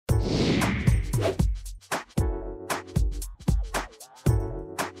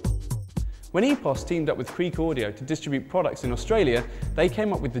When Epoz teamed up with Creek Audio to distribute products in Australia, they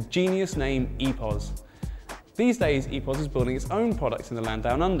came up with the genius name Epoz. These days, Epoz is building its own products in the land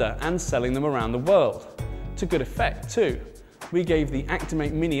down under and selling them around the world. To good effect too. We gave the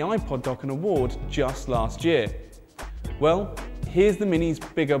Aktimate Mini iPod dock an award just last year. Well, here's the Mini's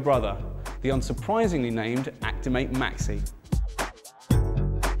bigger brother, the unsurprisingly named Aktimate Maxi.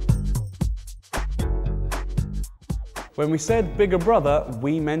 When we said bigger brother,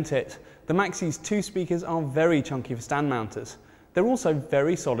 we meant it. The Maxi's 2 speakers are very chunky for stand mounters. They're also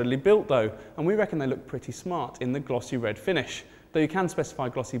very solidly built though, and we reckon they look pretty smart in the glossy red finish, though you can specify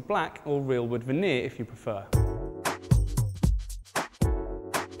glossy black or real wood veneer if you prefer.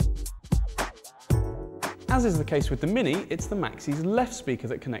 As is the case with the Mini, it's the Maxi's left speaker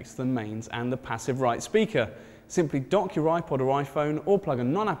that connects to the mains and the passive right speaker. Simply dock your iPod or iPhone or plug a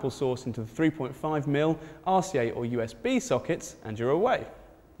non-Apple source into the 3.5mm, RCA or USB sockets and you're away.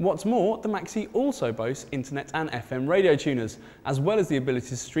 What's more, the Maxi also boasts internet and FM radio tuners, as well as the ability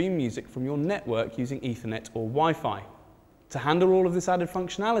to stream music from your network using Ethernet or Wi-Fi. To handle all of this added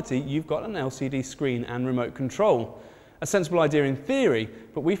functionality, you've got an LCD screen and remote control. A sensible idea in theory,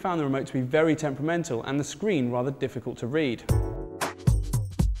 but we found the remote to be very temperamental and the screen rather difficult to read.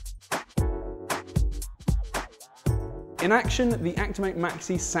 In action, the Aktimate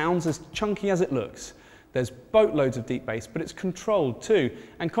Maxi sounds as chunky as it looks. There's boatloads of deep bass, but it's controlled too,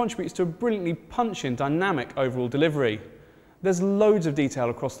 and contributes to a brilliantly punching, dynamic overall delivery. There's loads of detail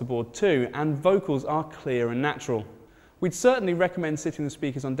across the board too, and vocals are clear and natural. We'd certainly recommend sitting the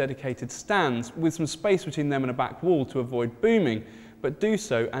speakers on dedicated stands with some space between them and a back wall to avoid booming, but do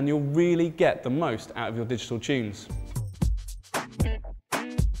so and you'll really get the most out of your digital tunes.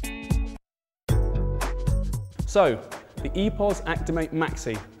 So, the Epoz Aktimate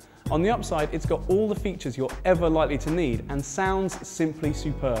Maxi. On the upside, it's got all the features you're ever likely to need and sounds simply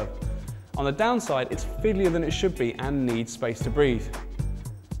superb. On the downside, it's fiddlier than it should be and needs space to breathe.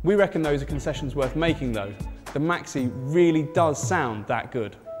 We reckon those are concessions worth making though. The Maxi really does sound that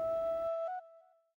good.